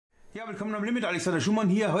Ja, willkommen am Limit, Alexander Schumann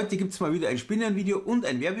hier. Heute gibt es mal wieder ein Spinnenvideo und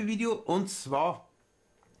ein Werbevideo. Und zwar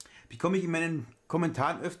bekomme ich in meinen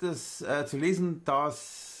Kommentaren öfters zu lesen,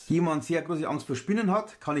 dass jemand sehr große Angst vor Spinnen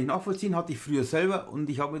hat. Kann ich nachvollziehen, hatte ich früher selber und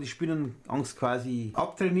ich habe mir die Spinnenangst quasi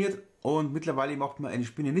abtrainiert. Und mittlerweile macht mir eine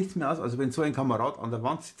Spinne nichts mehr aus. Also wenn so ein Kamerad an der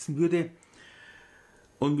Wand sitzen würde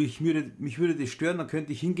und mich würde das stören, dann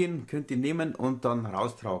könnte ich hingehen, könnte ihn nehmen und dann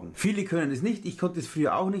raustragen. Viele können es nicht, ich konnte es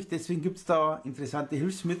früher auch nicht, deswegen gibt es da interessante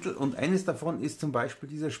Hilfsmittel und eines davon ist zum Beispiel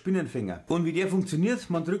dieser Spinnenfänger. Und wie der funktioniert,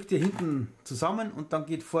 man drückt hier hinten zusammen und dann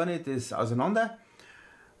geht vorne das auseinander.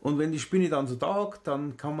 Und wenn die Spinne dann so da hockt,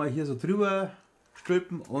 dann kann man hier so drüber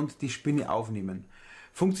stülpen und die Spinne aufnehmen.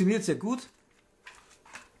 Funktioniert sehr gut.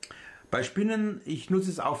 Bei Spinnen, ich nutze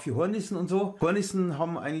es auch für Hornissen und so. Hornissen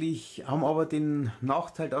haben aber den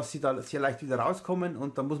Nachteil, dass sie da sehr leicht wieder rauskommen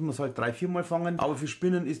und da muss man es halt 3-4 Mal fangen. Aber für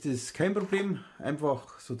Spinnen ist es kein Problem.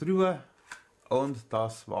 Einfach so drüber und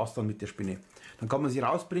das war's dann mit der Spinne. Dann kann man sie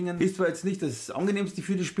rausbringen. Ist zwar jetzt nicht das angenehmste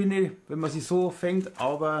für die Spinne, wenn man sie so fängt,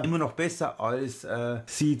 aber immer noch besser als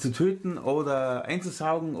sie zu töten oder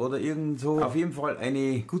einzusaugen oder irgend so. Auf jeden Fall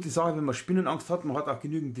eine gute Sache, wenn man Spinnenangst hat. Man hat auch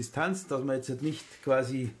genügend Distanz, dass man jetzt nicht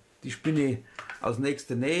quasi die Spinne aus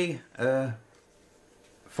nächster Nähe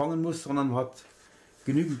fangen muss, sondern man hat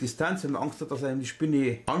genügend Distanz, wenn man Angst hat, dass einem die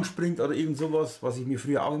Spinne anspringt oder irgend sowas, was ich mir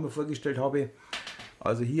früher auch immer vorgestellt habe.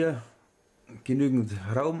 Also hier genügend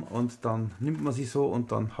Raum und dann nimmt man sie so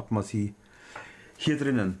und dann hat man sie hier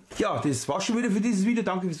drinnen. Ja, das war's schon wieder für dieses Video.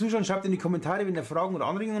 Danke fürs Zuschauen. Schreibt in die Kommentare, wenn ihr Fragen oder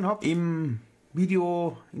Anregungen habt. In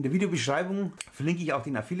der Videobeschreibung verlinke ich auch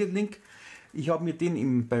den Affiliate-Link. Ich habe mir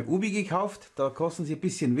den bei Obi gekauft, da kosten sie ein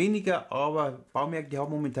bisschen weniger, aber Baumärkte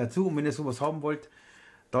haben momentan zu und wenn ihr sowas haben wollt,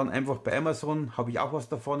 dann einfach bei Amazon, habe ich auch was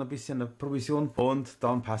davon, ein bisschen eine Provision und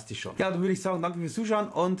dann passt es schon. Ja, dann würde ich sagen, danke fürs Zuschauen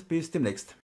und bis demnächst.